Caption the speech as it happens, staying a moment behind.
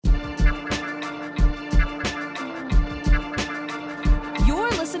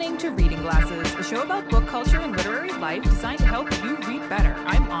Reading Glasses, a show about book culture and literary life designed to help you read better.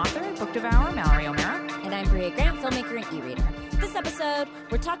 I'm author and book devourer Mallory O'Mara. And I'm Bria Grant, filmmaker and e-reader. This episode,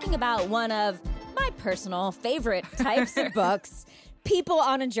 we're talking about one of my personal favorite types of books, People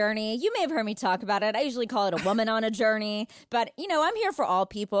on a Journey. You may have heard me talk about it. I usually call it A Woman on a Journey. But, you know, I'm here for all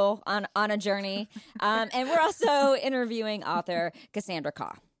people on a journey. And we're also interviewing author Cassandra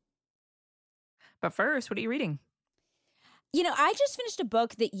Khaw. But first, what are you reading? You know, I just finished a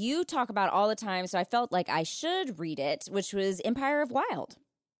book that you talk about all the time, so I felt like I should read it, which was Empire of Wild.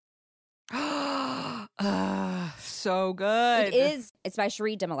 So good. It is. It's by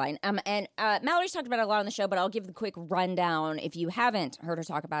Cherie Dimaline. And Mallory's talked about it a lot on the show, but I'll give the quick rundown if you haven't heard her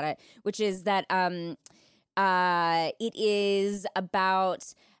talk about it, which is that it is about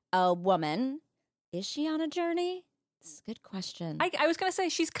a woman. Is she on a journey? It's a good question. I was going to say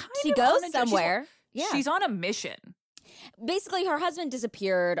she goes somewhere. She's on a mission. Basically, her husband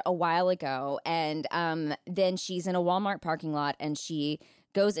disappeared a while ago, and then she's in a Walmart parking lot, and she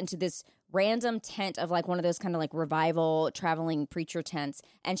goes into this random tent of like one of those kind of like revival traveling preacher tents,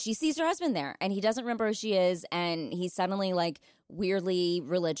 and she sees her husband there, and he doesn't remember who she is, and he's suddenly like weirdly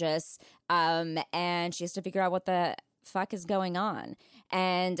religious, and she has to figure out what the fuck is going on.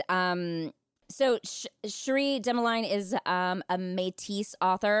 And so Cherie Dimaline is a Métis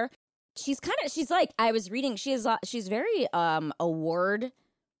author. She's like, I was reading, she's very award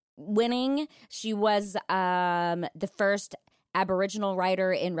winning. She was the first Aboriginal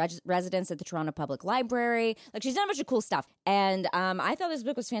writer in residence at the Toronto Public Library. Like, she's done a bunch of cool stuff. And I thought this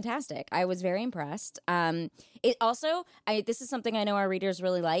book was fantastic. I was very impressed. It also, this is something I know our readers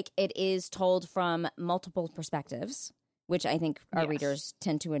really like. It is told from multiple perspectives, which I think our readers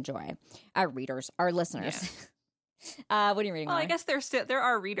tend to enjoy. Our listeners. Yeah. What are you reading? Well, I guess there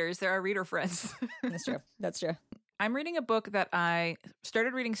are readers. There are reader friends. That's true. I'm reading a book that I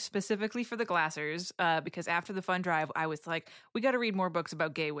started reading specifically for the Glassers because after the fun drive, I was like, we got to read more books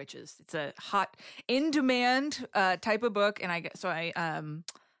about gay witches. It's a hot, in-demand type of book. And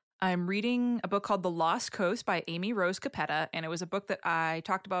I'm reading a book called The Lost Coast by Amy Rose Capetta. And it was a book that I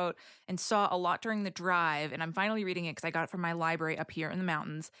talked about and saw a lot during the drive. And I'm finally reading it because I got it from my library up here in the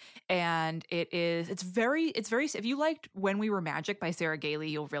mountains. And it's very, if you liked When We Were Magic by Sarah Gailey,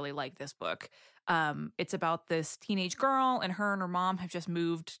 you'll really like this book. It's about this teenage girl, and her mom have just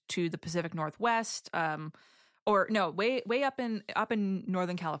moved to the Pacific Northwest, way up in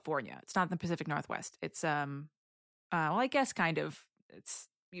Northern California. It's not the Pacific Northwest. It's well, I guess kind of. It's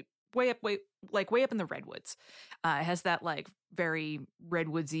way up in the redwoods. It has that like very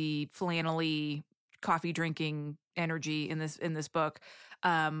redwoodsy, flannelly, coffee drinking energy in this book.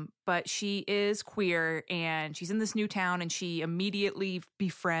 But she is queer, and she's in this new town, and she immediately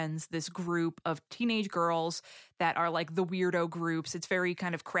befriends this group of teenage girls that are like the weirdo groups. It's very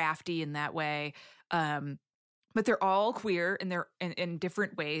kind of crafty in that way. But they're all queer, and they're in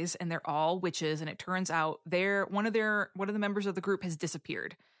different ways, and they're all witches. And it turns out one of the members of the group has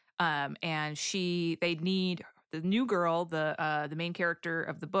disappeared. And they need the new girl, the main character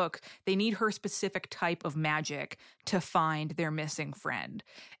of the book, they need her specific type of magic to find their missing friend.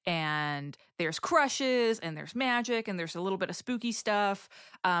 And there's crushes, and there's magic, and there's a little bit of spooky stuff.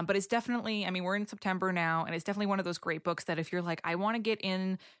 But it's definitely, we're in September now, and it's definitely one of those great books that if you're like, I want to get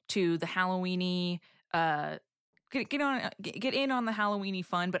into the Halloween-y, get in on the Halloween-y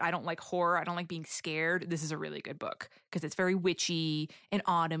fun, but I don't like horror. I don't like being scared. This is a really good book because it's very witchy and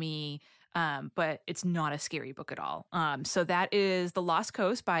autumny, but it's not a scary book at all. So that is The Lost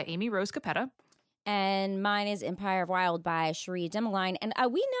Coast by Amy Rose Capetta. And mine is Empire of Wild by Cherie Dimaline. And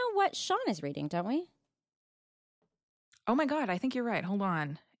we know what Sean is reading, don't we? Oh my God, I think you're right. Hold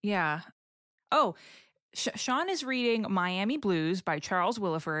on. Yeah. Oh, Sean is reading Miami Blues by Charles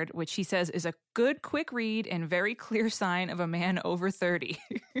Willeford, which he says is a good, quick read and very clear sign of a man over 30.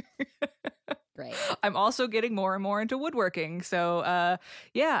 Great. I'm also getting more and more into woodworking. So,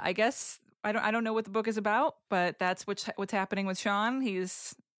 I guess I don't know what the book is about, but that's what's happening with Sean.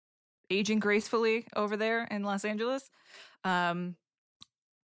 He's aging gracefully over there in Los Angeles. Thanks,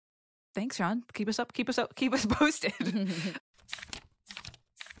 Sean. Keep us posted.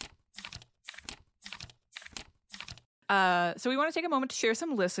 So we want to take a moment to share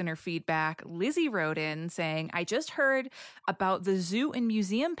some listener feedback. Lizzie wrote in saying, I just heard about the zoo and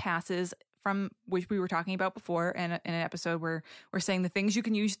museum passes from which we were talking about before in an episode where we're saying the things you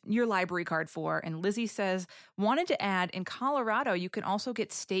can use your library card for. And Lizzie says, wanted to add, in Colorado, you can also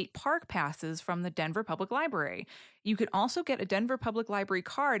get state park passes from the Denver Public Library. You could also get a Denver Public Library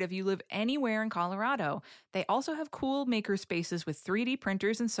card if you live anywhere in Colorado. They also have cool maker spaces with 3D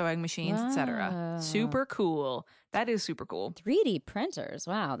printers and sewing machines, etc. Super cool. That is super cool. 3D printers.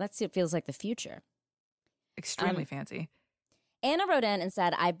 Wow, it feels like the future. Extremely fancy. Anna wrote in and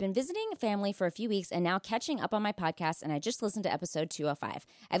said, I've been visiting family for a few weeks and now catching up on my podcast, and I just listened to episode 205.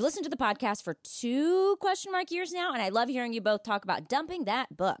 I've listened to the podcast for 2 years now, and I love hearing you both talk about dumping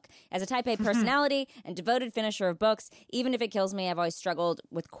that book. As a type A personality and devoted finisher of books, even if it kills me, I've always struggled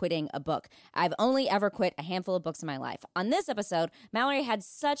with quitting a book. I've only ever quit a handful of books in my life. On this episode, Mallory had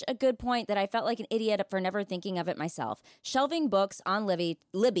such a good point that I felt like an idiot for never thinking of it myself. Shelving books on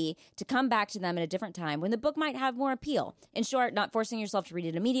Libby to come back to them at a different time when the book might have more appeal. In short, not forcing yourself to read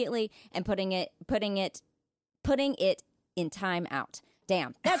it immediately and putting it in time out.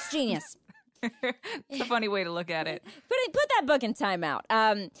 Damn, that's genius. It's a funny way to look at it. Put that book in timeout.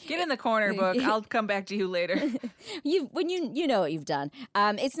 Get in the corner, book. I'll come back to you later. You know what you've done.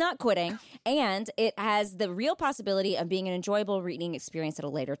 It's not quitting, and it has the real possibility of being an enjoyable reading experience at a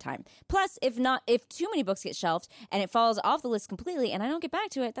later time. Plus, if too many books get shelved and it falls off the list completely, and I don't get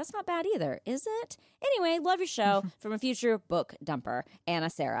back to it, that's not bad either, is it? Anyway, love your show. From a future book dumper, Anna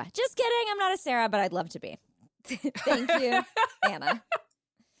Sarah. Just kidding. I'm not a Sarah, but I'd love to be. Thank you, Anna.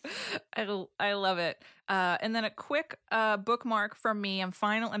 I love it. And then a quick bookmark from me.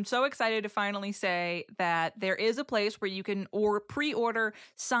 I'm so excited to finally say that there is a place where you can pre-order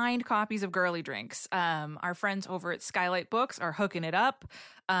signed copies of Girly Drinks. Our friends over at Skylight Books are hooking it up.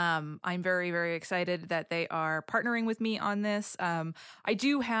 I'm very, very excited that they are partnering with me on this. I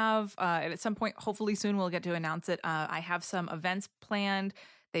do have, at some point, hopefully soon we'll get to announce it. I have some events planned.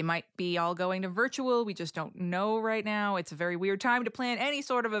 They might be all going to virtual. We just don't know right now. It's a very weird time to plan any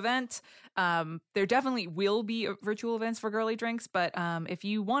sort of event. There definitely will be virtual events for Girly Drinks, but if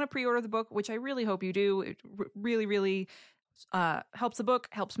you want to pre-order the book, which I really hope you do, it really, really helps the book,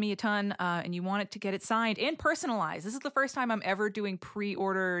 helps me a ton, and you want it to get it signed and personalized. This is the first time I'm ever doing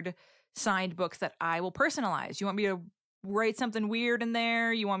pre-ordered signed books that I will personalize. You want me to write something weird in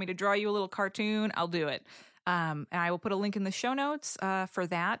there? You want me to draw you a little cartoon? I'll do it. And I will put a link in the show notes for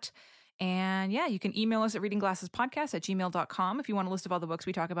that. And yeah, you can email us at readingglassespodcast@gmail.com if you want a list of all the books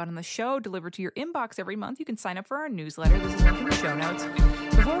we talk about in the show delivered to your inbox every month. You can sign up for our newsletter. There's a link in the show notes.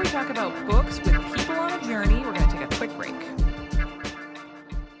 Before we talk about books with people on a journey, we're going to take a quick break.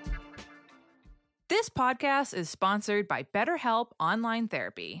 This podcast is sponsored by BetterHelp Online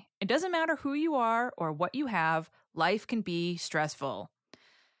Therapy. It doesn't matter who you are or what you have, life can be stressful.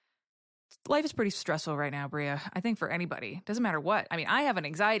 Life is pretty stressful right now, Bria. I think for anybody. Doesn't matter what. I mean, I have an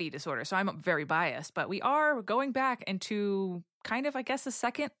anxiety disorder, so I'm very biased. But we are going back into kind of, I guess, the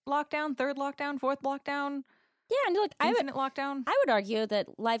second lockdown, third lockdown, fourth lockdown. Yeah, and look, infinite lockdown. I would argue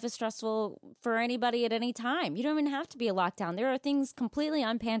that life is stressful for anybody at any time. You don't even have to be a lockdown. There are things completely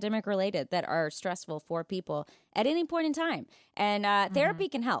un-pandemic related that are stressful for people at any point in time. And therapy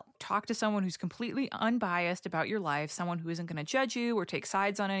can help. Talk to someone who's completely unbiased about your life, someone who isn't going to judge you or take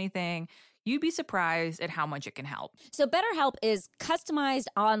sides on anything. You'd be surprised at how much it can help. So BetterHelp is customized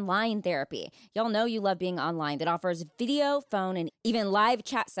online therapy. Y'all know you love being online. That offers video, phone, and even live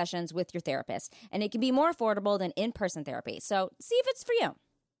chat sessions with your therapist. And it can be more affordable than in-person therapy. So see if it's for you.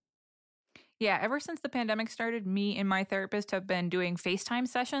 Yeah, ever since the pandemic started, me and my therapist have been doing FaceTime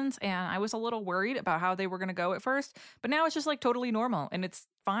sessions, and I was a little worried about how they were going to go at first, but now it's just like totally normal, and it's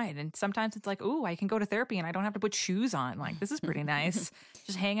fine. And sometimes it's like, ooh, I can go to therapy and I don't have to put shoes on. Like, this is pretty nice.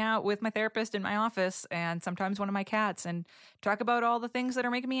 Just hang out with my therapist in my office and sometimes one of my cats and talk about all the things that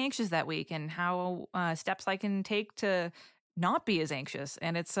are making me anxious that week and how steps I can take to not be as anxious.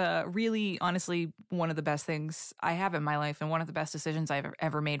 And it's really, honestly, one of the best things I have in my life and one of the best decisions I've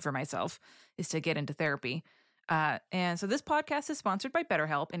ever made for myself is to get into therapy. And so this podcast is sponsored by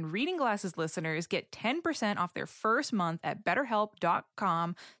BetterHelp, and Reading Glasses listeners get 10% off their first month at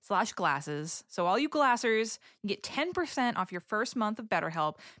betterhelp.com/glasses. So all you glassers, you get 10% off your first month of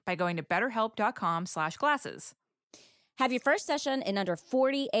BetterHelp by going to betterhelp.com/glasses. Have your first session in under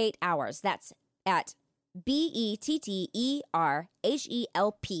 48 hours. That's at BetterHelp,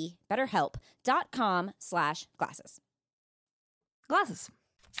 betterhelp.com/glasses. Glasses.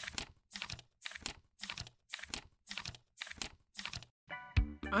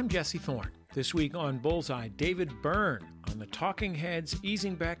 I'm Jesse Thorne, This week on Bullseye, David Byrne on the Talking Heads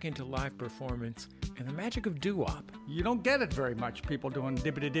easing back into live performance and the magic of doo-wop. You don't get it very much, people doing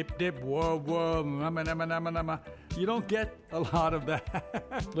dippity-dip-dip, whoa, whoa, nama. You don't get a lot of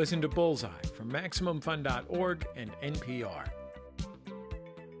that. Listen to Bullseye from MaximumFun.org and NPR.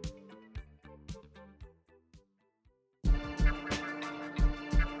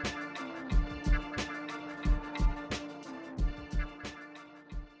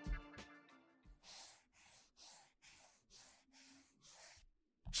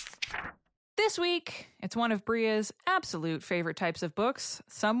 This week, it's one of Bria's absolute favorite types of books.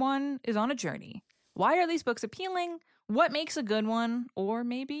 Someone is on a journey. Why are these books appealing? What makes a good one? Or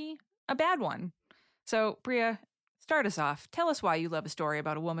maybe a bad one? So, Bria, start us off. Tell us why you love a story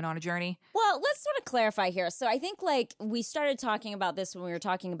about a woman on a journey. Well, let's sort of clarify here. So I think like we started talking about this when we were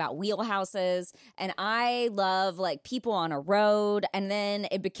talking about wheelhouses, and I love like people on a road, and then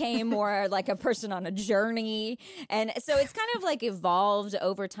it became more like a person on a journey. And so it's kind of like evolved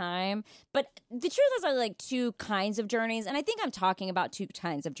over time. But the truth is I like two kinds of journeys, and I think I'm talking about two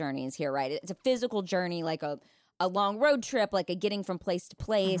kinds of journeys here, right? It's a physical journey, like a long road trip, like a getting from place to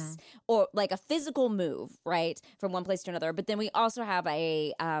place, or like a physical move, right, from one place to another. But then we also have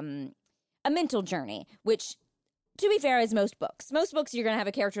a mental journey, which, to be fair, is most books. Most books, you're going to have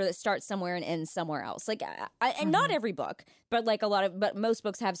a character that starts somewhere and ends somewhere else. Like, and not every book, but like but most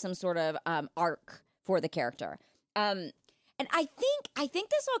books have some sort of arc for the character. And I think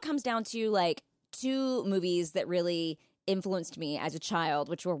this all comes down to like two movies that really influenced me as a child,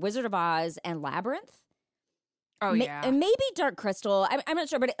 which were Wizard of Oz and Labyrinth. Oh, yeah. And maybe Dark Crystal. I'm not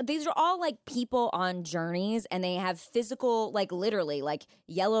sure, but these are all like people on journeys, and they have physical, like literally, like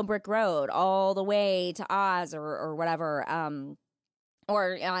Yellow Brick Road all the way to Oz or whatever.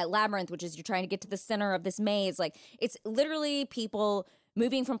 Or Labyrinth, which is you're trying to get to the center of this maze. Like it's literally people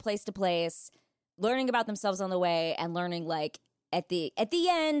moving from place to place, learning about themselves on the way, and learning like at the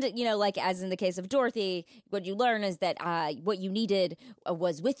end, you know, like as in the case of Dorothy, what you learn is that what you needed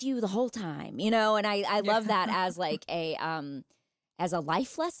was with you the whole time, you know, and I love that as like as a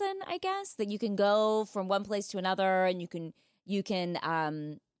life lesson, I guess, that you can go from one place to another, and you can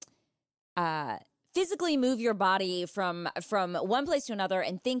physically move your body from one place to another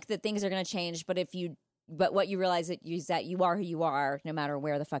and think that things are going to change, but what you realize is that you are who you are no matter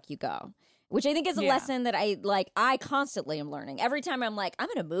where the fuck you go. Which I think is a lesson that I constantly am learning. Every time I'm like, I'm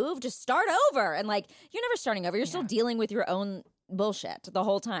going to move, just start over. And like, you're never starting over. You're still dealing with your own bullshit the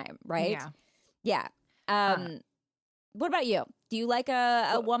whole time, right? Yeah. What about you? Do you like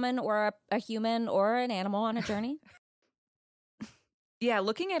a woman or a human or an animal on a journey? Yeah,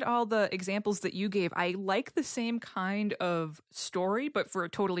 looking at all the examples that you gave, I like the same kind of story, but for a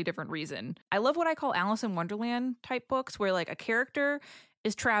totally different reason. I love what I call Alice in Wonderland type books, where like a character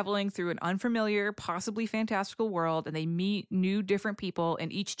is traveling through an unfamiliar, possibly fantastical world, and they meet new different people,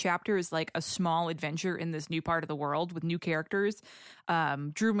 and each chapter is like a small adventure in this new part of the world with new characters.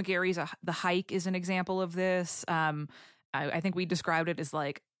 Drew McGarry's The Hike is an example of this. I think we described it as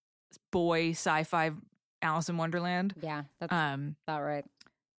like boy sci-fi Alice in Wonderland. Yeah, that's about right.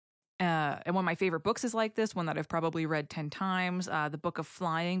 And one of my favorite books is like this, one that I've probably read 10 times, The Book of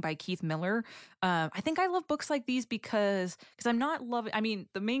Flying by Keith Miller. I think I love books like these because I'm not loving, I mean,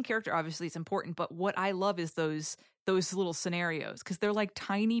 the main character obviously is important, but what I love is those little scenarios, because they're like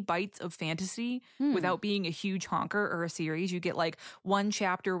tiny bites of fantasy without being a huge honker or a series. You get like one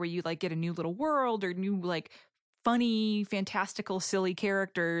chapter where you like get a new little world or new like funny, fantastical, silly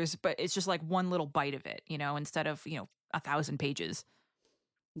characters, but it's just like one little bite of it, you know, instead of, 1,000 pages.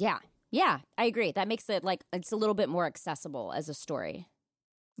 Yeah, I agree. That makes it like it's a little bit more accessible as a story.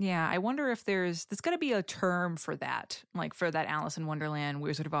 Yeah, I wonder if there's got to be a term for that, like for that Alice in Wonderland,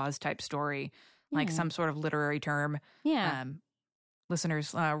 Wizard of Oz type story, like some sort of literary term. Yeah.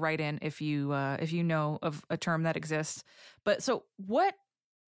 Listeners, write in if you know of a term that exists. But so what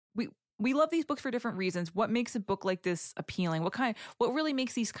we love these books for different reasons. What makes a book like this appealing? What really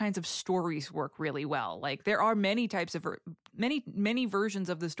makes these kinds of stories work really well? Like there are many types of many versions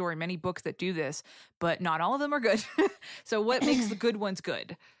of the story, many books that do this, but not all of them are good. So what makes the good ones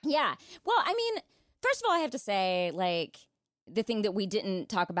good? Yeah. Well, I mean, first of all, I have to say, like, the thing that we didn't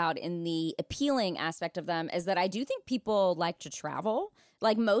talk about in the appealing aspect of them is that I do think people like to travel.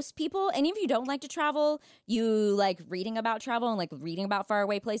 Like most people, and if you don't like to travel, you like reading about travel and like reading about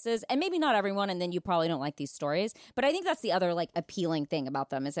faraway places. And maybe not everyone, and then you probably don't like these stories. But I think that's the other like appealing thing about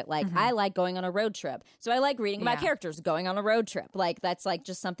them is that like I like going on a road trip. So I like reading about characters going on a road trip. Like that's like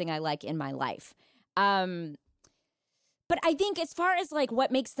just something I like in my life. But I think as far as like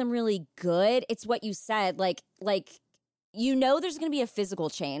what makes them really good, it's what you said, like you know there's going to be a physical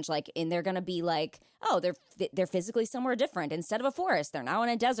change, like, and they're going to be like, oh, they're physically somewhere different. Instead of a forest, they're now in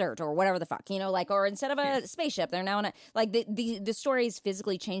a desert or whatever the fuck, you know, like, or instead of a spaceship, they're now in a, like, the stories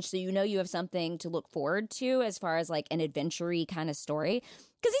physically change, so you know you have something to look forward to as far as like an adventure-y kind of story,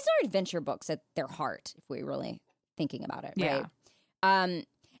 because these are adventure books at their heart, if we're really thinking about it, right?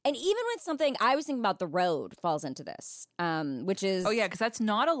 And even with something, I was thinking about The Road falls into this, which is... Oh, yeah, because that's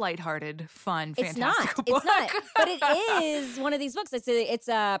not a lighthearted, fun, fantastical book. It's not. But it is one of these books. It's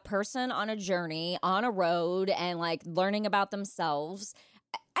a person on a journey, on a road, and, like, learning about themselves.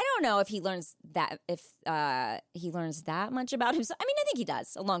 I don't know if he learns that much about himself. I mean, I think he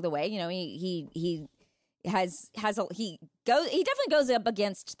does along the way. You know, he definitely goes up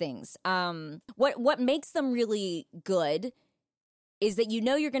against things. What makes them really good is that you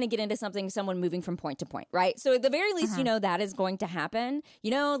know you're going to get into someone moving from point to point, right? So at the very least, you know that is going to happen.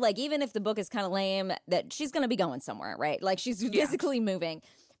 You know, like, even if the book is kind of lame, that she's going to be going somewhere, right? Like, she's physically moving.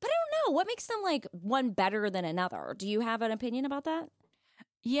 But I don't know. What makes them, like, one better than another? Do you have an opinion about that?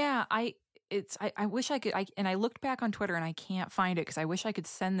 Yeah, I wish I could, and I looked back on Twitter and I can't find it because I wish I could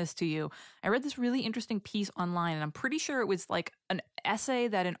send this to you. I read this really interesting piece online, and I'm pretty sure it was like an essay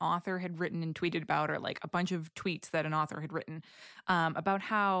that an author had written and tweeted about, or like a bunch of tweets that an author had written about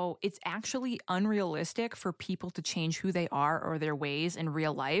how it's actually unrealistic for people to change who they are or their ways in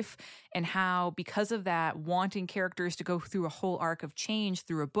real life, and how because of that, wanting characters to go through a whole arc of change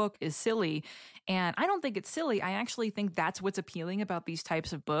through a book is silly. And I don't think it's silly. I actually think that's what's appealing about these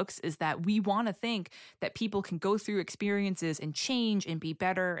types of books, is that we want to think that people can go through experiences and change and be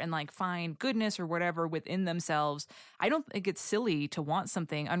better and, like, find goodness or whatever within themselves. I don't think it's silly to want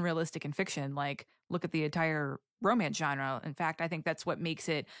something unrealistic in fiction. Like, look at the entire romance genre. In fact, I think that's what makes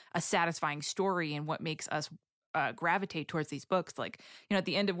it a satisfying story and what makes us gravitate towards these books. Like, you know, at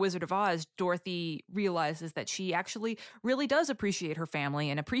the end of Wizard of Oz, Dorothy realizes that she actually really does appreciate her family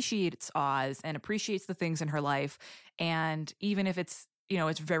and appreciates Oz and appreciates the things in her life. And even if it's, you know,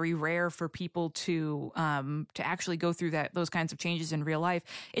 it's very rare for people to actually go through those kinds of changes in real life,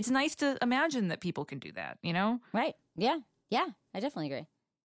 it's nice to imagine that people can do that, you know? Right. Yeah. Yeah. I definitely agree.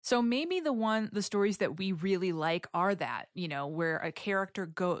 So maybe the stories that we really like are that, you know, where a character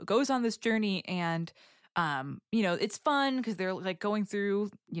goes on this journey and, you know, it's fun because they're, like, going through,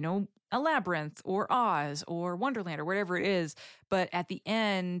 you know, a labyrinth or Oz or Wonderland or whatever it is. But at the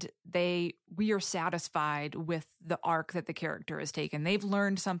end, we are satisfied with the arc that the character has taken. They've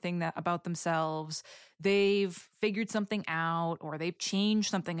learned something about themselves. They've figured something out, or they've changed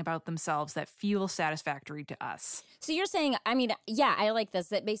something about themselves that feels satisfactory to us. So you're saying, I mean, yeah, I like this,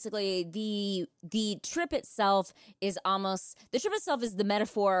 that basically the trip itself is the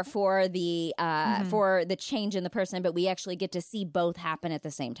metaphor for the for the change in the person, but we actually get to see both happen at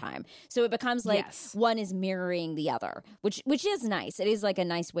the same time. So it becomes like one is mirroring the other, which is nice. It is like a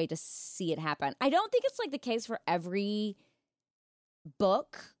nice way to see it happen. I don't think it's like the case for every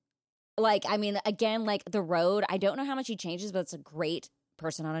book. Like, I mean, again, like The Road, I don't know how much he changes, but it's a great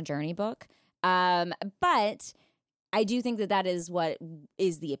person on a journey book. But I do think that is what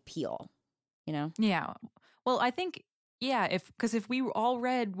is the appeal, you know? Yeah. Well, I think, yeah, because if we all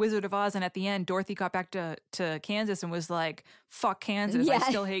read Wizard of Oz and at the end Dorothy got back to Kansas and was like, fuck Kansas, I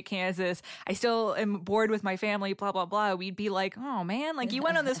still hate Kansas, I still am bored with my family, blah, blah, blah, we'd be like, oh man, like, you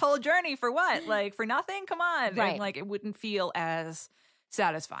went on this whole journey for what? Like, for nothing? Come on. Right. And, like, it wouldn't feel as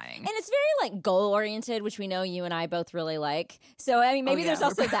satisfying. And it's very, like, goal-oriented, which we know you and I both really like. So, I mean, maybe there's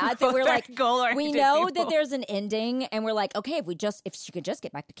also that we're like, we know that there's an ending, and we're like, okay, if she could just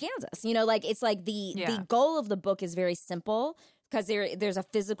get back to Kansas. You know, like, it's like the goal of the book is very simple, because there's a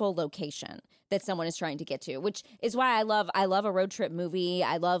physical location that someone is trying to get to, which is why I love a road trip movie.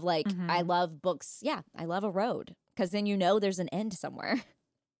 I love, like, I love books. Yeah, I love a road, because then you know there's an end somewhere.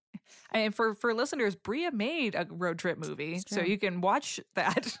 And for listeners, Bria made a road trip movie, so you can watch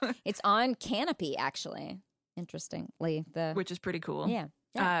that. It's on Canopy, actually. Interestingly, which is pretty cool.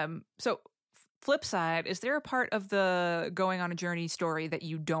 Yeah. So, flip side, is there a part of the going on a journey story that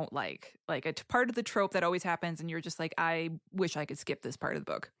you don't like a part of the trope that always happens, and you're just like, I wish I could skip this part of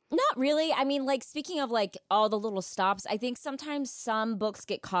the book? Not really. I mean, like, speaking of, like, all the little stops, I think sometimes some books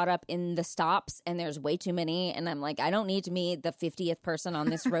get caught up in the stops, and there's way too many, and I'm like, I don't need to meet the 50th person on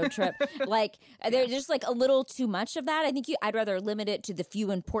this road trip. Like, there's just, like, a little too much of that. I think I'd rather limit it to the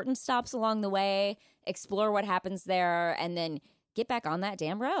few important stops along the way, explore what happens there, and then get back on that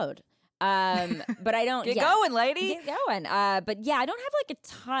damn road. But I don't... Get going, lady! Get going. But yeah, I don't have, like, a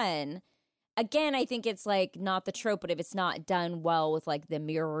ton. Again, I think it's, like, not the trope, but if it's not done well with, like, the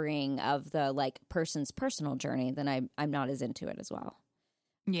mirroring of the, like, person's personal journey, then I'm not as into it as well.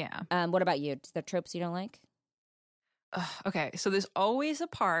 Yeah. What about you? The tropes you don't like? Okay, so there's always a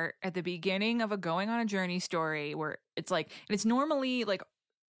part at the beginning of a going on a journey story where it's like, and it's normally like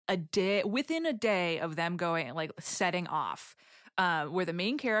a day, within a day of them going, like setting off, where the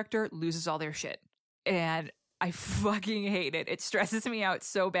main character loses all their shit. And I fucking hate it. It stresses me out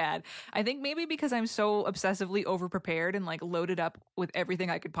so bad. I think maybe because I'm so obsessively overprepared and like loaded up with everything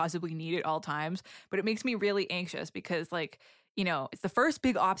I could possibly need at all times, but it makes me really anxious because like, you know, it's the first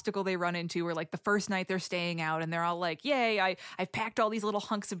big obstacle they run into, or like the first night they're staying out and they're all like, yay, I've packed all these little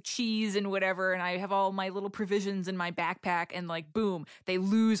hunks of cheese and whatever, and I have all my little provisions in my backpack, and like, boom, they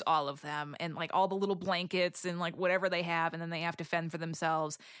lose all of them and like all the little blankets and like whatever they have, and then they have to fend for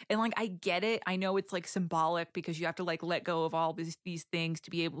themselves. And like, I get it. I know it's like symbolic because you have to like let go of all these things to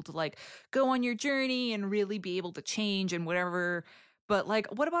be able to like go on your journey and really be able to change and whatever. But like,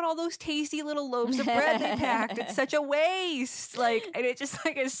 what about all those tasty little loaves of bread they packed? It's such a waste. Like, and it just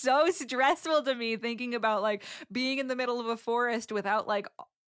like is so stressful to me thinking about like being in the middle of a forest without like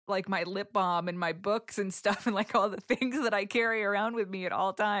my lip balm and my books and stuff and like all the things that I carry around with me at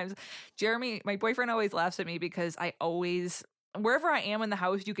all times. Jeremy, my boyfriend, always laughs at me because I always, wherever I am in the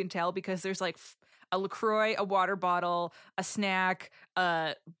house, you can tell because there's like a LaCroix, a water bottle, a snack,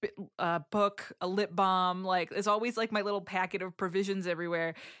 a book, a lip balm. Like, there's always like my little packet of provisions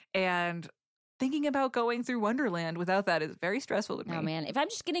everywhere. And thinking about going through Wonderland without that is very stressful to me. Oh, man. If I'm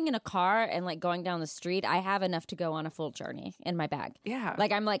just getting in a car and like going down the street, I have enough to go on a full journey in my bag. Yeah.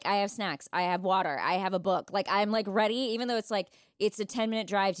 Like, I'm like, I have snacks, I have water, I have a book. Like, I'm like ready, even though it's like, it's a 10-minute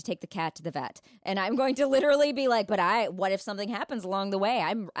drive to take the cat to the vet. And I'm going to literally be like, what if something happens along the way?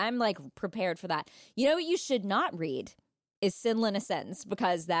 I'm like prepared for that. You know what you should not read is Sinlin Ascends,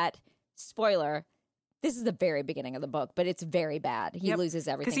 because that, spoiler, this is the very beginning of the book, but it's very bad. He loses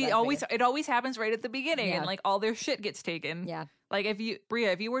everything. Because it always happens right at the beginning, Yeah. and like all their shit gets taken. Yeah. Like if you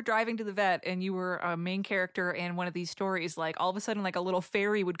were driving to the vet and you were a main character in one of these stories, like all of a sudden like a little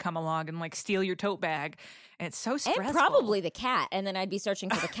fairy would come along and like steal your tote bag, and it's so stressful. And probably the cat, and then I'd be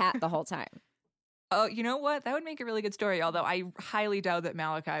searching for the cat the whole time. Oh, you know what? That would make a really good story. Although I highly doubt that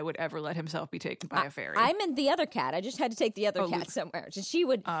Malachi would ever let himself be taken by a fairy. I meant the other cat. I just had to take the other cat somewhere. She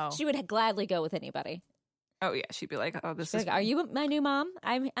would gladly go with anybody. Oh yeah, she'd be like, "Oh, this is." Like, are you my new mom?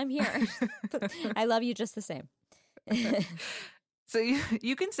 I'm here. I love you just the same. So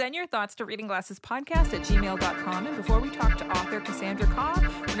you can send your thoughts to readingglassespodcast@gmail.com. And before we talk to author Cassandra Khaw,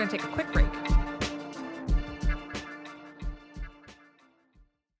 we're going to take a quick break.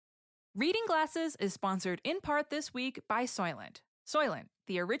 Reading Glasses is sponsored in part this week by Soylent. Soylent,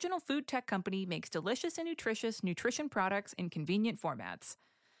 the original food tech company, makes delicious and nutritious nutrition products in convenient formats.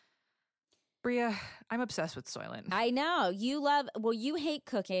 Bria, I'm obsessed with Soylent. I know. You hate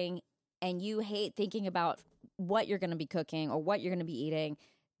cooking and you hate thinking about what you're going to be cooking or what you're going to be eating.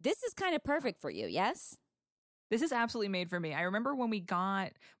 This is kind of perfect for you, yes? This is absolutely made for me. I remember when we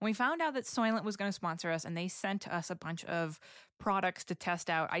found out that Soylent was going to sponsor us and they sent us a bunch of products to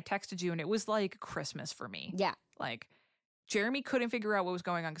test out. I texted you and it was like Christmas for me. Yeah. Like Jeremy couldn't figure out what was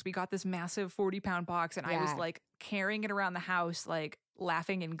going on because we got this massive 40-pound box and I was like carrying it around the house, like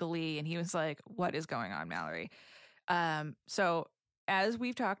laughing in glee. And he was like, "What is going on, Mallory?" So as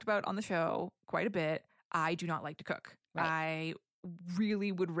we've talked about on the show quite a bit, I do not like to cook. Right. I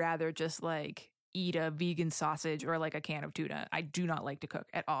really would rather just like eat a vegan sausage or like a can of tuna. I do not like to cook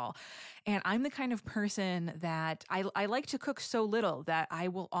at all. And I'm the kind of person that I like to cook so little that I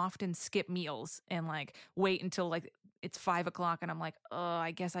will often skip meals and like wait until like it's 5 o'clock and I'm like, oh,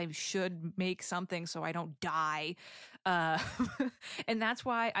 I guess I should make something so I don't die. And that's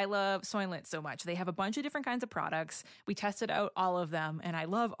why I love Soylent so much. They have a bunch of different kinds of products. We tested out all of them and I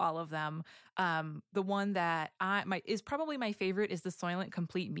love all of them. The one that is probably my favorite is the Soylent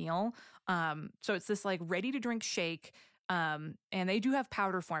Complete Meal. So it's this like ready to drink shake. And they do have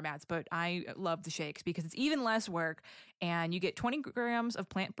powder formats, but I love the shakes because it's even less work and you get 20 grams of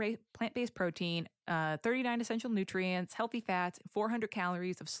plant-based protein, 39 essential nutrients, healthy fats, 400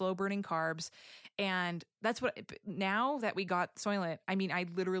 calories of slow-burning carbs. And that's what, now that we got Soylent, I mean, I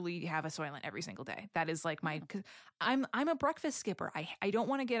literally have a Soylent every single day. That is like cause I'm a breakfast skipper. I don't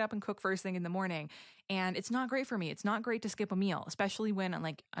want to get up and cook first thing in the morning. And it's not great for me. It's not great to skip a meal, especially when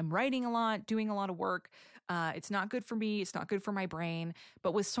I'm writing a lot, doing a lot of work. It's not good for me. It's not good for my brain.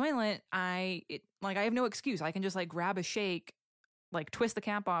 But with Soylent, I have no excuse. I can just like grab a shake, like twist the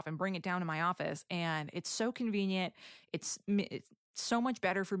cap off and bring it down to my office. And it's so convenient. It's so much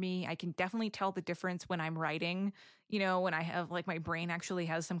better for me. I can definitely tell the difference when I'm writing, when I have like my brain actually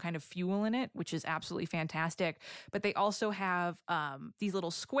has some kind of fuel in it, which is absolutely fantastic. But they also have these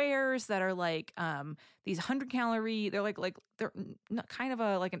little squares that are like these 100-calorie. They're they're kind of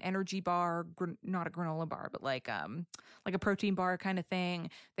like an energy bar, not a granola bar, but like a protein bar kind of thing.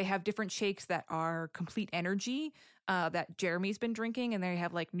 They have different shakes that are complete energy. That Jeremy's been drinking, and they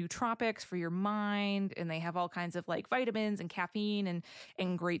have like nootropics for your mind, and they have all kinds of like vitamins and caffeine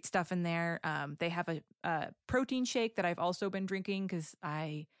and great stuff in there. They have a protein shake that I've also been drinking because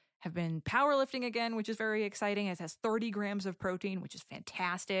I have been powerlifting again, which is very exciting. It has 30 grams of protein, which is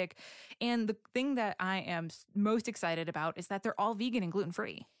fantastic. And the thing that I am most excited about is that they're all vegan and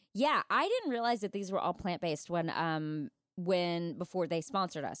gluten-free. Yeah, I didn't realize that these were all plant-based when before they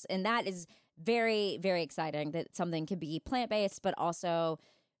sponsored us, and that is very, very exciting that something can be plant-based, but also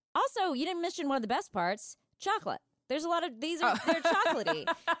you didn't mention one of the best parts, chocolate. There's a lot of these they're chocolatey.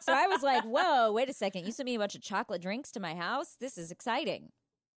 So I was like, whoa, wait a second. You sent me a bunch of chocolate drinks to my house? This is exciting.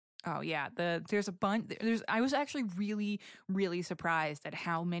 Oh yeah, there's a bunch. I was actually really, really surprised at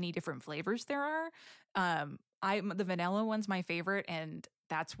how many different flavors there are. The vanilla one's my favorite, and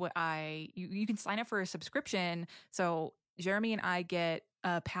that's what you can sign up for a subscription. So Jeremy and I get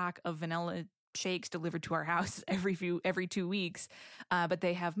a pack of vanilla shakes delivered to our house every 2 weeks. But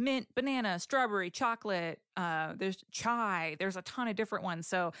they have mint, banana, strawberry, chocolate. There's chai. There's a ton of different ones.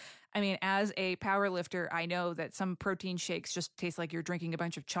 So, I mean, as a power lifter, I know that some protein shakes just taste like you're drinking a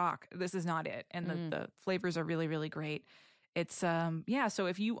bunch of chalk. This is not it. And the flavors are really, really great. It's so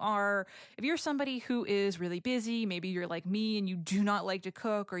if you're somebody who is really busy, maybe you're like me and you do not like to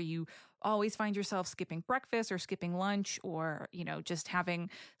cook, or you always find yourself skipping breakfast or skipping lunch, or just having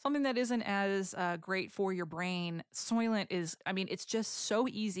something that isn't as great for your brain, Soylent it's just so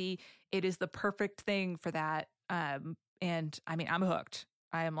easy. It is the perfect thing for that. And I mean, I'm hooked.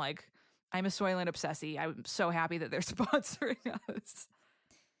 I'm a Soylent obsessee. I'm so happy that they're sponsoring us.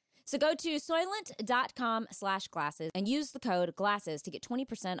 So go to Soylent.com/glasses and use the code GLASSES to get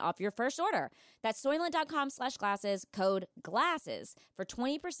 20% off your first order. That's Soylent.com/glasses, code GLASSES for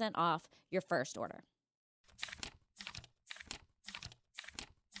 20% off your first order.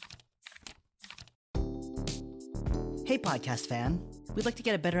 Hey, podcast fan. We'd like to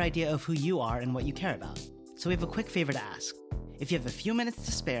get a better idea of who you are and what you care about. So we have a quick favor to ask. If you have a few minutes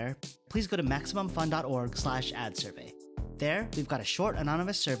to spare, please go to MaximumFun.org/ad survey. There, we've got a short,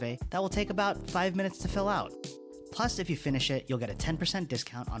 anonymous survey that will take about 5 minutes to fill out. Plus, if you finish it, you'll get a 10%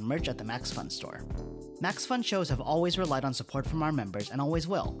 discount on merch at the Max Fun store. Max Fun shows have always relied on support from our members and always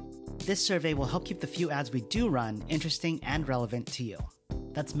will. This survey will help keep the few ads we do run interesting and relevant to you.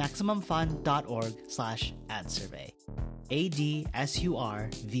 That's MaximumFun.org/ad survey. ADSURVEY.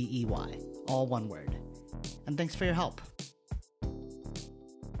 All one word. And thanks for your help.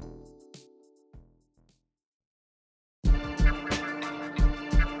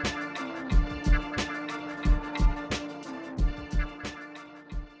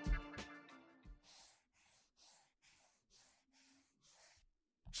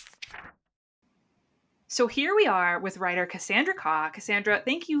 So here we are with writer Cassandra Khaw. Cassandra,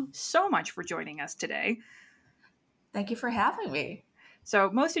 thank you so much for joining us today. Thank you for having me. So,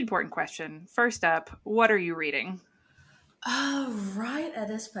 most important question. First up, what are you reading? Right at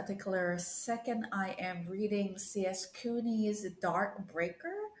this particular second, I am reading C.S. Cooney's Dark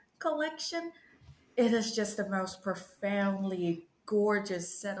Breaker collection. It is just the most profoundly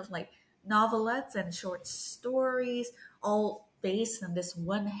gorgeous set of novelettes and short stories, all based on this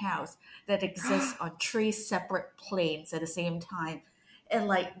one house that exists on 3 separate planes at the same time. And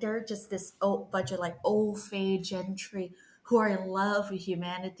they're just this bunch of old fey gentry who are in love with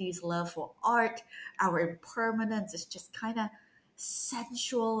humanity's love for art. Our impermanence is just kind of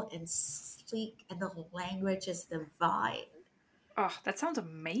sensual and sleek, and the language is divine. Oh, that sounds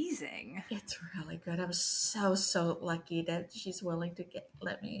amazing. It's really good. I'm so lucky that she's willing to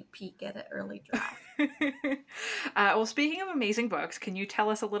let me peek at an early draft. Well, speaking of amazing books, can you tell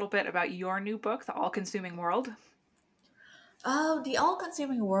us a little bit about your new book, The All-Consuming World? The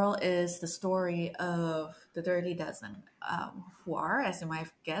All-Consuming World is the story of the Dirty Dozen, who are, as you might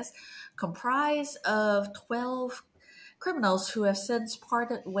have guessed, comprised of 12 criminals who have since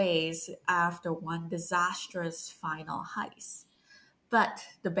parted ways after one disastrous final heist. But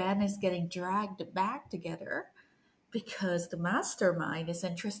the band is getting dragged back together because the mastermind is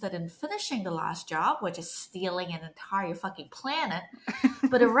interested in finishing the last job, which is stealing an entire fucking planet.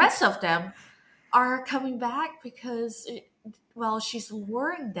 But the rest of them are coming back because, she's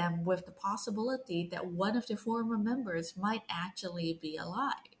luring them with the possibility that one of the former members might actually be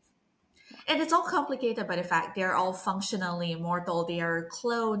alive. And it's all complicated by the fact they're all functionally immortal. They are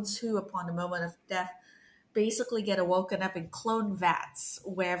clones who, upon the moment of death, basically get woken up in clone vats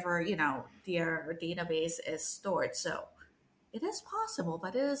wherever, their database is stored. So it is possible,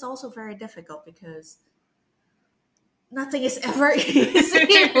 but it is also very difficult because nothing is ever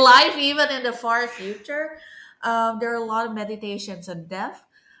easy in life, even in the far future. There are a lot of meditations on death,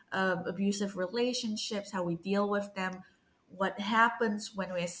 abusive relationships, how we deal with them, what happens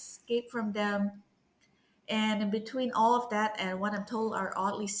when we escape from them. And in between all of that and what I'm told are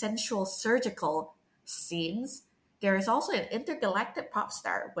oddly sensual surgical scenes, there is also an intergalactic pop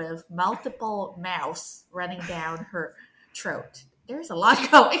star with multiple mouths running down her throat. There's a lot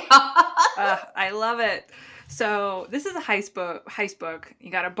going on. I love it. So this is a heist book.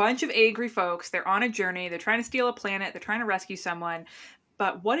 You got a bunch of angry folks. They're on a journey. They're trying to steal a planet. They're trying to rescue someone.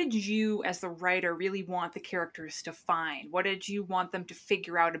 But what did you, as the writer, really want the characters to find? What did you want them to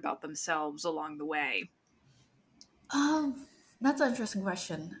figure out about themselves along the way? That's an interesting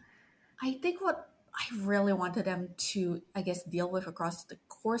question. I think what I really wanted them to, I guess, deal with across the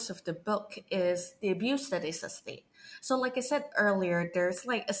course of the book is the abuse that they sustain. So, like I said earlier, there's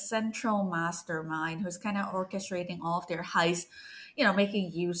like a central mastermind who's kind of orchestrating all of their heists,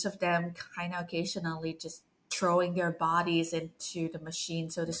 making use of them, kind of occasionally just throwing their bodies into the machine,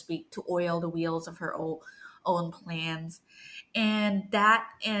 so to speak, to oil the wheels of her own plans. And that,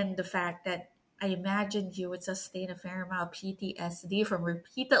 and the fact that I imagine you would sustain a fair amount of PTSD from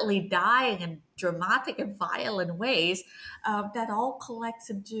repeatedly dying in dramatic and violent ways. That all collects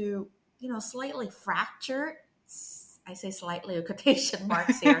into, slightly fractured. I say slightly with quotation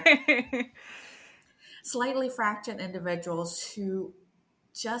marks here. Slightly fractured individuals who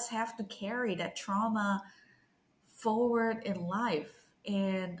just have to carry that trauma forward in life.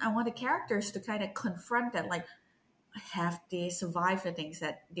 And I want the characters to kind of confront that, like, have they survived the things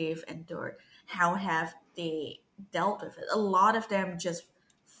that they've endured? How have they dealt with it? A lot of them just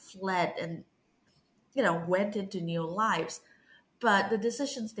fled and, went into new lives. But the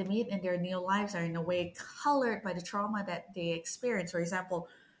decisions they made in their new lives are in a way colored by the trauma that they experienced. For example,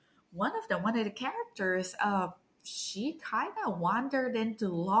 one of the characters, she kind of wandered into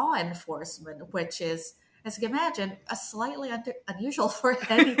law enforcement, which is, as you can imagine, a slightly unusual for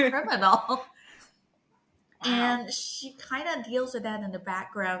any criminal. And she kind of deals with that in the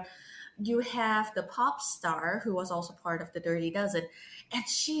background. You have the pop star who was also part of the Dirty Dozen, and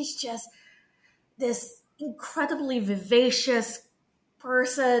she's just this incredibly vivacious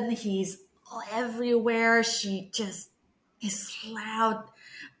person. He's everywhere. She just is loud,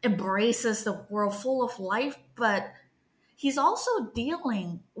 embraces the world full of life, but he's also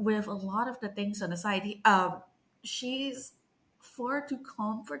dealing with a lot of the things on the side. She's far too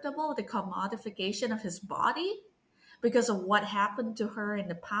comfortable with the commodification of his body because of what happened to her in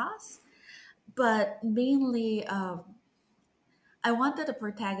the past. But mainly, I wanted the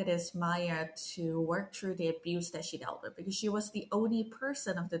protagonist, Maya, to work through the abuse that she dealt with because she was the only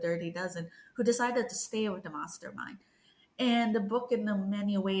person of the Dirty Dozen who decided to stay with the mastermind. And the book, in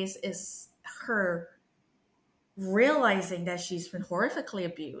many ways, is her realizing that she's been horrifically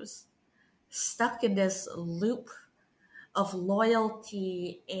abused, stuck in this loop of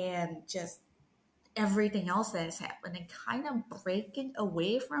loyalty and just everything else that has happened, and kind of breaking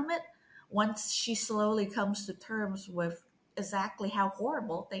away from it once she slowly comes to terms with exactly how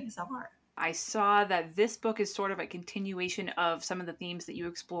horrible things are. I saw that this book is sort of a continuation of some of the themes that you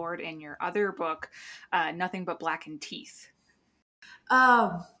explored in your other book, Nothing But Blackened Teeth.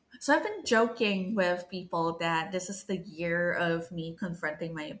 So I've been joking with people that this is the year of me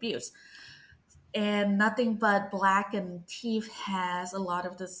confronting my abuse. And Nothing But Blackened Teeth has a lot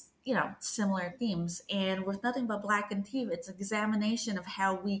of this, similar themes. And with Nothing But Blackened Teeth, it's an examination of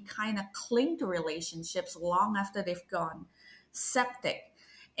how we kind of cling to relationships long after they've gone septic.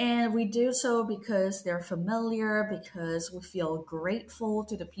 And we do so because they're familiar, because we feel grateful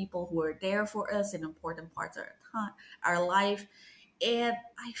to the people who are there for us in important parts of our life. And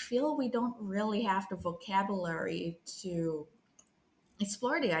I feel we don't really have the vocabulary to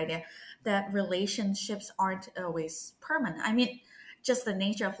explore the idea that relationships aren't always permanent. I mean, just the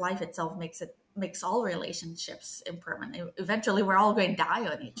nature of life itself makes all relationships impermanent. Eventually, we're all going to die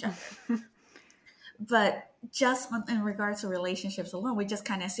on each other. But just in regards to relationships alone, we just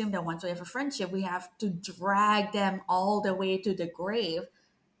kind of assume that once we have a friendship, we have to drag them all the way to the grave,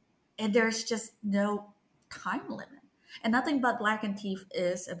 and there's just no time limit. And Nothing But Blackened Teeth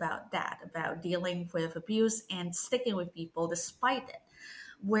is about that, about dealing with abuse and sticking with people despite it.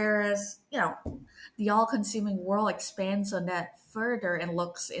 Whereas, the all-consuming world expands on that further and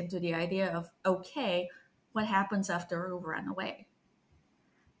looks into the idea of, okay, what happens after we run away?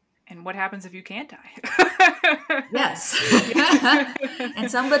 And what happens if you can't die? Yes.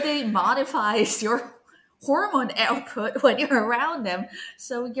 And somebody modifies your hormone output when you're around them.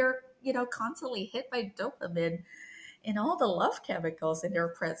 So you're, constantly hit by dopamine and all the love chemicals in their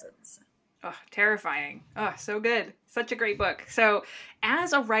presence. Oh, terrifying. Oh, so good. Such a great book. So,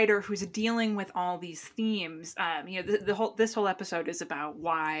 as a writer who's dealing with all these themes, this whole episode is about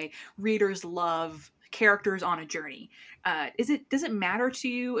why readers love characters on a journey. Does it matter to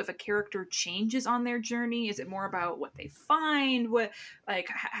you if a character changes on their journey? Is it more about what they find?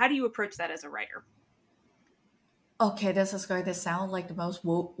 How do you approach that as a writer? Okay, this is going to sound like the most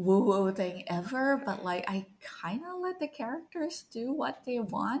woo-woo thing ever, but like I kind of let the characters do what they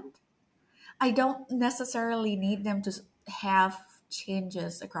want. I don't necessarily need them to have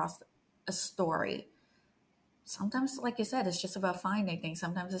changes across a story. Sometimes, like you said, it's just about finding things.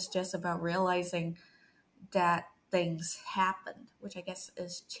 Sometimes it's just about realizing that things happened, which I guess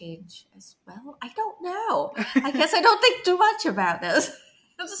is change as well. I don't know. I guess I don't think too much about this.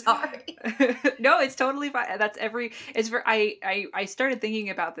 I'm sorry. No, it's totally fine. I started thinking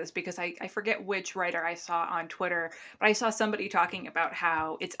about this because I forget which writer I saw on Twitter, but I saw somebody talking about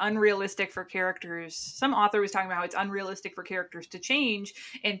how it's unrealistic for characters. Some author was talking about how it's unrealistic for characters to change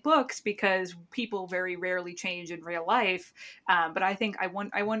in books because people very rarely change in real life. But I think I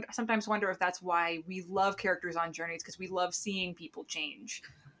sometimes wonder if that's why we love characters on journeys, because we love seeing people change.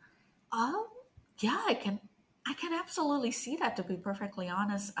 Yeah, I can absolutely see that, to be perfectly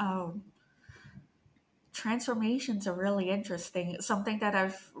honest. Transformations are really interesting. Something that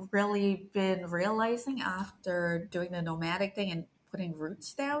I've really been realizing after doing the nomadic thing and putting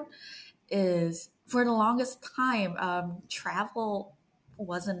roots down is, for the longest time, travel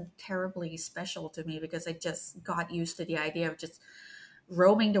wasn't terribly special to me because I just got used to the idea of just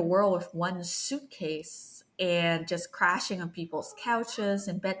roaming the world with one suitcase and just crashing on people's couches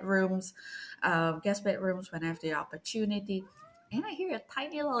and bedrooms, guest bedrooms when I have the opportunity. And I hear a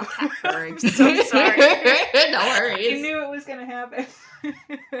tiny little cat purring. So sorry. No worries. I knew it was going to happen.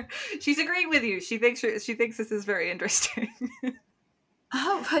 She's agreeing with you. She thinks this is very interesting.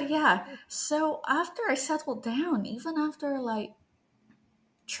 Oh, but yeah. So after I settled down, even after like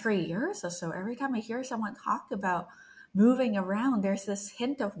 3 years or so, every time I hear someone talk about moving around, there's this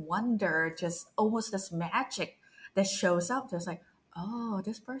hint of wonder, just almost this magic that shows up. There's like, oh,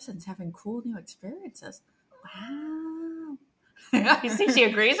 this person's having cool new experiences. Wow. I see she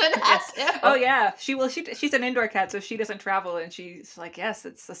agrees with that. Yes. Oh yeah, she's an indoor cat, so she doesn't travel, and she's like, yes,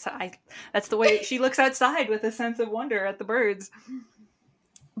 that's the way she looks outside, with a sense of wonder at the birds.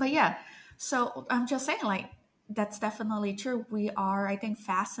 But yeah, so I'm just saying, like, that's definitely true. We are, I think,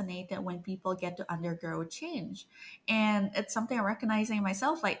 fascinated when people get to undergo change. And it's something I'm recognizing in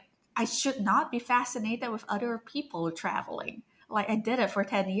myself. Like, I should not be fascinated with other people traveling. Like, I did it for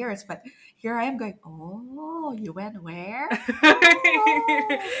 10 years, but here I am going, oh, you went where? Oh.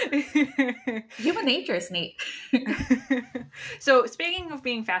 Human nature is neat. So, speaking of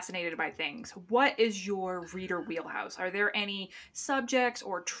being fascinated by things, what is your reader wheelhouse? Are there any subjects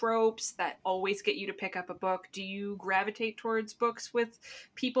or tropes that always get you to pick up a book? Do you gravitate towards books with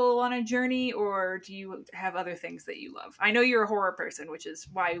people on a journey, or do you have other things that you love? I know you're a horror person, which is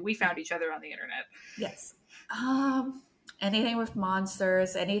why we found each other on the internet. Yes. Anything with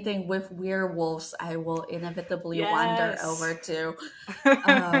monsters, anything with werewolves, I will inevitably wander over to.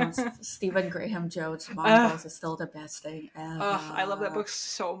 Stephen Graham Jones' Mongrels is still the best thing ever. I love that book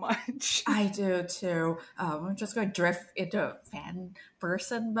so much. I do too. I'm just going to drift into a fan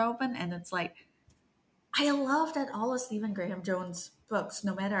person moment, and it's like, I love that all of Stephen Graham Jones' books,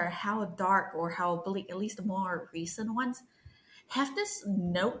 no matter how dark or how bleak, at least the more recent ones, have this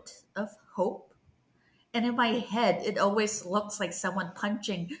note of hope. And in my head, it always looks like someone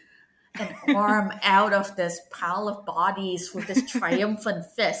punching an arm out of this pile of bodies with this triumphant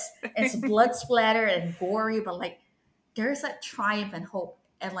fist. It's blood splattered and gory, but like there's that triumph and hope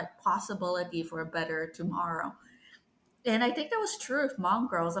and like possibility for a better tomorrow. And I think that was true of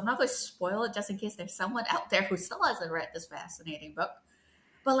Mongrels. I'm not going to spoil it just in case there's someone out there who still hasn't read this fascinating book.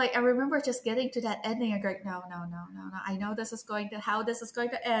 But like I remember just getting to that ending and going, no. I know how this is going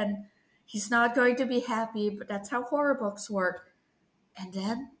to end. He's not going to be happy, but that's how horror books work. And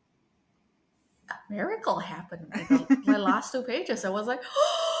then a miracle happened in the last 2 pages. I was like,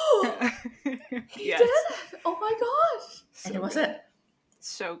 oh, he Yes. did it. Oh my gosh. And it was it.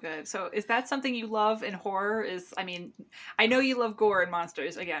 So good. So is that something you love in horror? I know you love gore and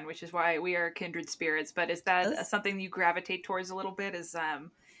monsters, again, which is why we are kindred spirits, but is that something you gravitate towards a little bit? Is, a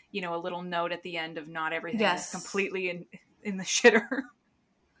little note at the end of not everything is completely in the shitter?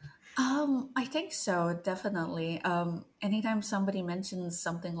 I think so, definitely. Anytime somebody mentions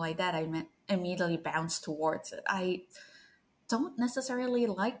something like that, I immediately bounce towards it. I don't necessarily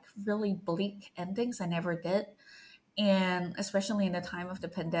like really bleak endings. I never did. And especially in the time of the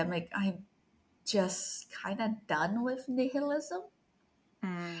pandemic, I'm just kind of done with nihilism.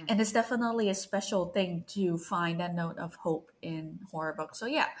 Mm. And it's definitely a special thing to find that note of hope in horror books. So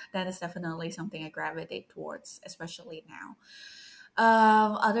yeah, that is definitely something I gravitate towards, especially now.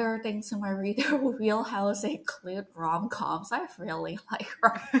 Other things in my reader wheelhouse include rom-coms. I really like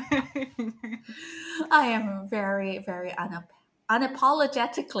rom. I am very, very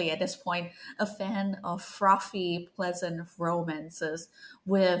unapologetically at this point a fan of frothy, pleasant romances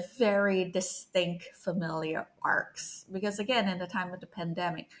with very distinct familiar arcs. Because again, in the time of the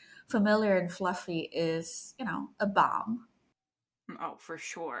pandemic, familiar and fluffy is, a bomb. Oh, for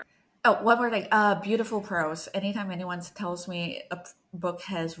sure. Oh, one more thing. Beautiful prose. Anytime anyone tells me a book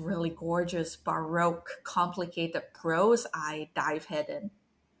has really gorgeous, baroque, complicated prose, I dive head in.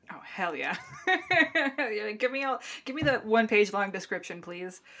 Oh, hell yeah. Yeah, give me the 1-page long description,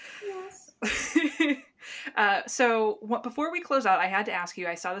 please. Yes. Before we close out, I had to ask you,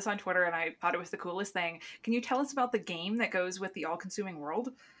 I saw this on Twitter and I thought it was the coolest thing. Can you tell us about the game that goes with the all-consuming world?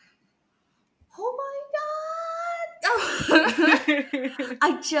 Oh my god!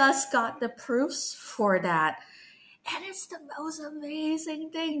 I just got the proofs for that. And it's the most amazing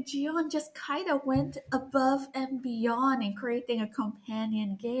thing. Gion just kind of went above and beyond in creating a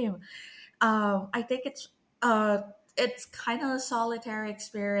companion game. I think it's kind of a solitary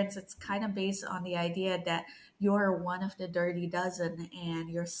experience. It's kind of based on the idea that you're one of the dirty dozen and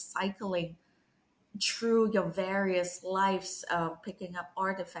you're cycling through your various lives, picking up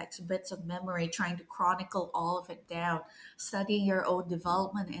artifacts, bits of memory, trying to chronicle all of it down, studying your own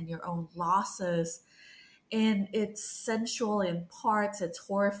development and your own losses. And it's sensual in parts, it's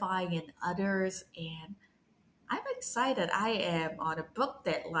horrifying in others, and I'm excited. I am on a book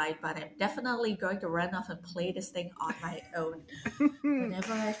deadline, but I'm definitely going to run off and play this thing on my own.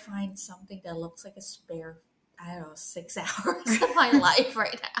 Whenever I find something that looks like a spare, 6 hours of my life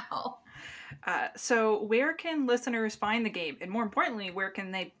right now. So where can listeners find the game? And more importantly, where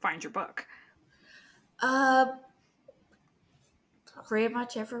can they find your book? Pretty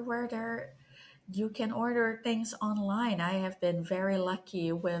much everywhere there. You can order things online. I have been very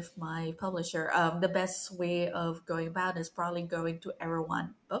lucky with my publisher. The best way of going about is probably going to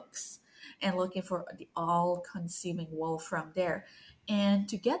Erewhon Books and looking for the all-consuming world from there. And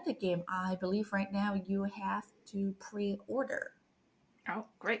to get the game, I believe right now you have to pre-order. Oh,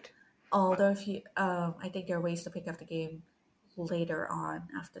 great. Although if you, I think there are ways to pick up the game later on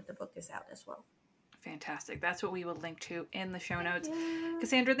after the book is out as well. Fantastic. That's what we will link to in the show notes.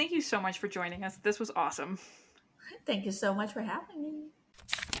 Cassandra, thank you so much for joining us. This was awesome. Thank you so much for having me.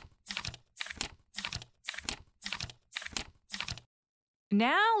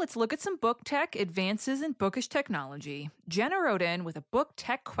 Now let's look at some book tech advances in bookish technology. Jenna wrote in with a book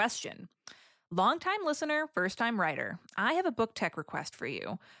tech question. Longtime listener, first-time writer. I have a book tech request for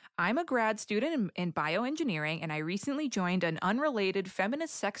you. I'm a grad student in bioengineering, and I recently joined an unrelated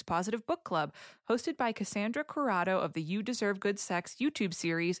feminist sex-positive book club hosted by Cassandra Corrado of the You Deserve Good Sex YouTube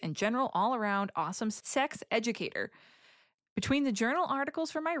series and general all-around awesome sex educator. Between the journal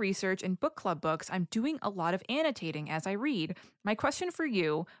articles for my research and book club books, I'm doing a lot of annotating as I read. My question for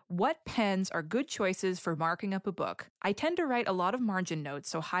you, what pens are good choices for marking up a book? I tend to write a lot of margin notes,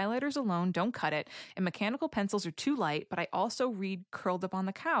 so highlighters alone don't cut it, and mechanical pencils are too light, but I also read curled up on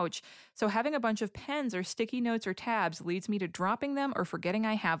the couch, so having a bunch of pens or sticky notes or tabs leads me to dropping them or forgetting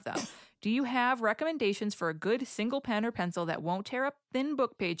I have them. Do you have recommendations for a good single pen or pencil that won't tear up thin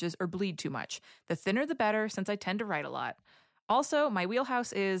book pages or bleed too much? The thinner the better, since I tend to write a lot. Also, my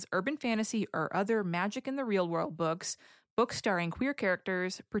wheelhouse is urban fantasy or other magic in the real world books, books starring queer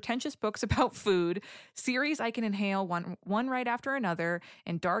characters, pretentious books about food, series I can inhale one right after another,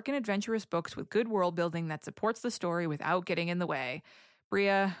 and dark and adventurous books with good world building that supports the story without getting in the way.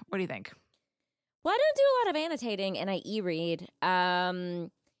 Bria, what do you think? Well, I don't do a lot of annotating, and I e-read. I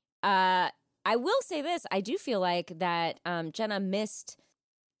will say this. I do feel like that Jenna missed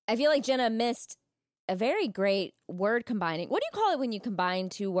a very great word combining. What do you call it when you combine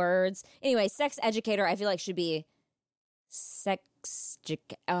two words? Anyway, sex educator, I feel like should be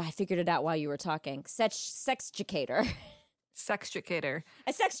I figured it out while you were talking. Sexjucator. Sexjucator.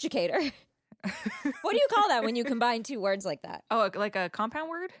 A sexjucator. What do you call that when you combine two words like that? Oh, like a compound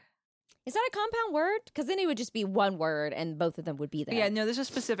word? Is that a compound word? Because then it would just be one word and both of them would be there. Yeah, no, there's a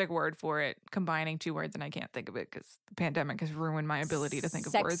specific word for it, combining two words, and I can't think of it because the pandemic has ruined my ability to think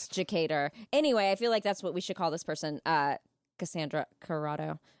of words. Sexjucator. Anyway, I feel like that's what we should call this person, Cassandra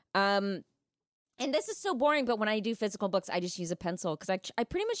Corrado. And this is so boring, but when I do physical books, I just use a pencil because I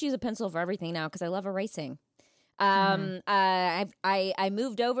pretty much use a pencil for everything now because I love erasing. I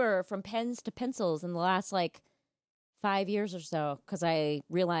moved over from pens to pencils in the last 5 years or so because I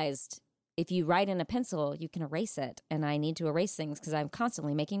realized if you write in a pencil, you can erase it, and I need to erase things because I'm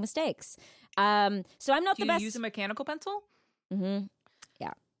constantly making mistakes. So I'm not Do the best. you use a mechanical pencil? Mm-hmm.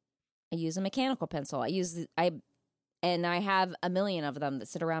 Yeah, I use a mechanical pencil. And I have a million of them that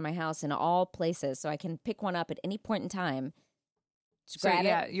sit around my house in all places, so I can pick one up at any point in time. Just grab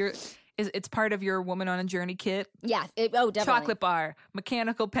it. It's part of your Woman on a Journey kit. Yeah. Definitely. Chocolate bar,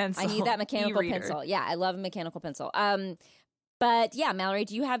 mechanical pencil. I need that mechanical e-reader. pencil. Yeah, I love a mechanical pencil. But yeah, Mallory,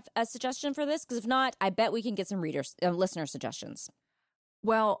 do you have a suggestion for this? Because if not, I bet we can get some listener suggestions.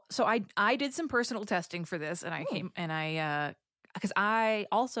 Well, so I did some personal testing for this, and because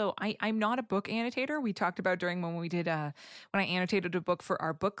I'm not a book annotator. We talked about during when I annotated a book for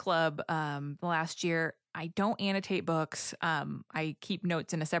our book club last year. I don't annotate books. I keep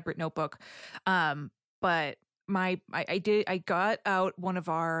notes in a separate notebook. But I got out one of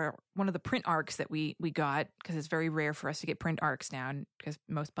the print arcs that we got, because it's very rare for us to get print arcs now, because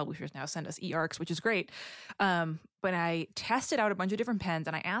most publishers now send us e-arcs, which is great. But I tested out a bunch of different pens,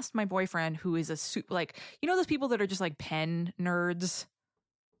 and I asked my boyfriend, who is those people that are just like pen nerds.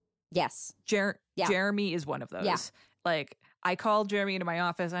 Yes. Jeremy is one of those. Yeah. I called Jeremy into my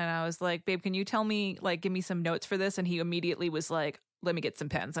office and I was like, babe, can you tell me, give me some notes for this? And he immediately was like, let me get some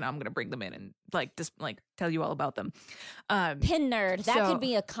pens and I'm going to bring them in and tell you all about them. Pen nerd. That could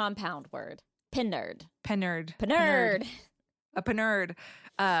be a compound word. Pen nerd. Pen nerd. Pen nerd. A pen nerd.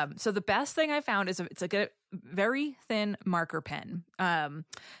 So the best thing I found is it's a very thin marker pen. And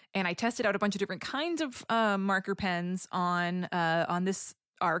I tested out a bunch of different kinds of marker pens on this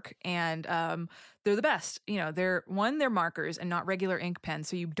arc, and they're the best. They're markers and not regular ink pens,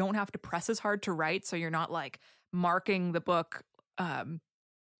 so you don't have to press as hard to write, so you're not marking the book.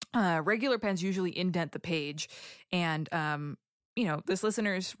 Regular pens usually indent the page, and this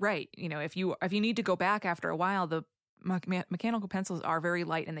listener's right. If you need to go back after a while, the mechanical pencils are very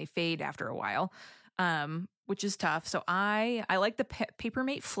light and they fade after a while, which is tough. So I like the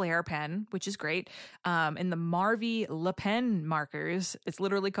Papermate Flare pen, which is great. And the Marvy Le Pen markers. It's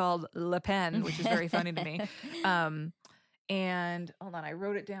literally called Le Pen, which is very funny to me. And hold on, I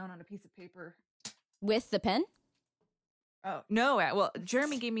wrote it down on a piece of paper. With the pen? Oh, no. Well,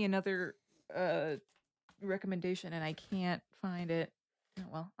 Jeremy gave me another recommendation and I can't find it. Oh,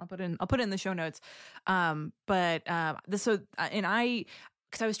 well, I'll put it in the show notes. Because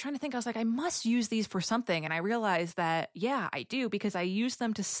I was trying to think, I was like, I must use these for something. And I realized that, yeah, I do, because I use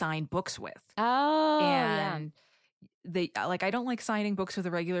them to sign books with. Oh, and I don't like signing books with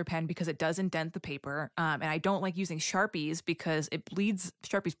a regular pen because it does indent the paper. And I don't like using Sharpies because it bleeds.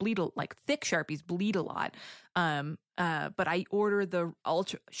 Sharpies bleed, thick Sharpies bleed a lot. But I ordered the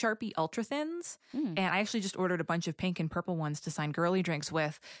Sharpie Ultra Thins, and I actually just ordered a bunch of pink and purple ones to sign girly drinks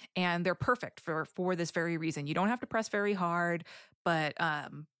with, and they're perfect for this very reason. You don't have to press very hard, but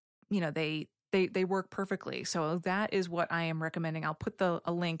they work perfectly. So that is what I am recommending. I'll put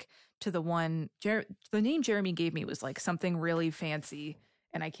a link to the one. The name Jeremy gave me was something really fancy,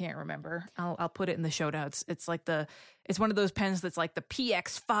 and I can't remember. I'll put it in the show notes. It's it's one of those pens that's like the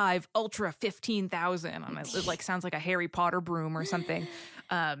PX5 Ultra 15,000. It sounds like a Harry Potter broom or something.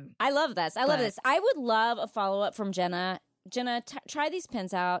 I love this. I love this. I would love a follow-up from Jenna. Jenna, try these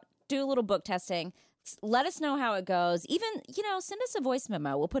pens out. Do a little book testing. Let us know how it goes. Even, send us a voice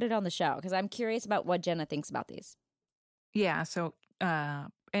memo. We'll put it on the show because I'm curious about what Jenna thinks about these. Yeah. So, and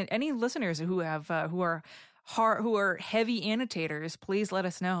any listeners who are heavy annotators, please let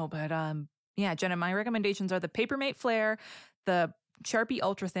us know. But yeah, Jenna, my recommendations are the Papermate Flare, the Sharpie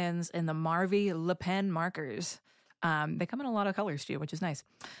Ultra Thins, and the Marvy Le Pen markers. They come in a lot of colors too, which is nice.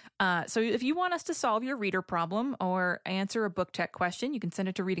 So if you want us to solve your reader problem or answer a book tech question, you can send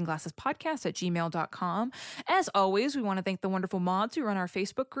it to readingglassespodcast@gmail.com. As always, we want to thank the wonderful mods who run our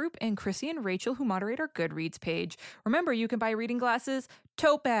Facebook group and Chrissy and Rachel who moderate our Goodreads page. Remember, you can buy reading glasses,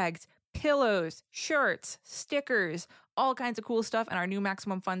 tote bags, pillows, shirts, stickers, all kinds of cool stuff in our new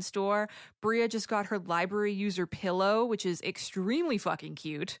Maximum Fun store. Bria just got her library user pillow, which is extremely fucking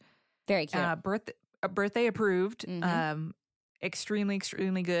cute. Very cute. Birthday approved. Extremely,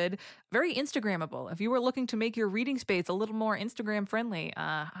 extremely good. Very Instagrammable. If you were looking to make your reading space a little more Instagram friendly,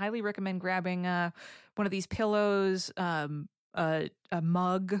 highly recommend grabbing one of these pillows, a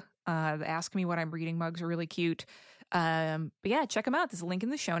mug. The Ask Me What I'm Reading mugs are really cute. But yeah, check them out. There's a link in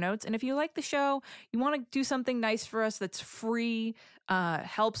the show notes. And if you like the show, you want to do something nice for us that's free,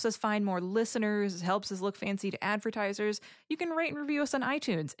 helps us find more listeners, helps us look fancy to advertisers, you can rate and review us on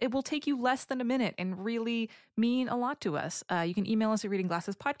iTunes. It will take you less than a minute and really mean a lot to us. You can email us at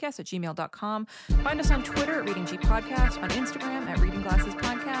readingglassespodcast@gmail.com. Find us on Twitter at readinggpodcast, on Instagram at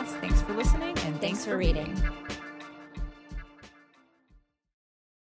readingglassespodcast. Thanks for listening, and thanks for reading.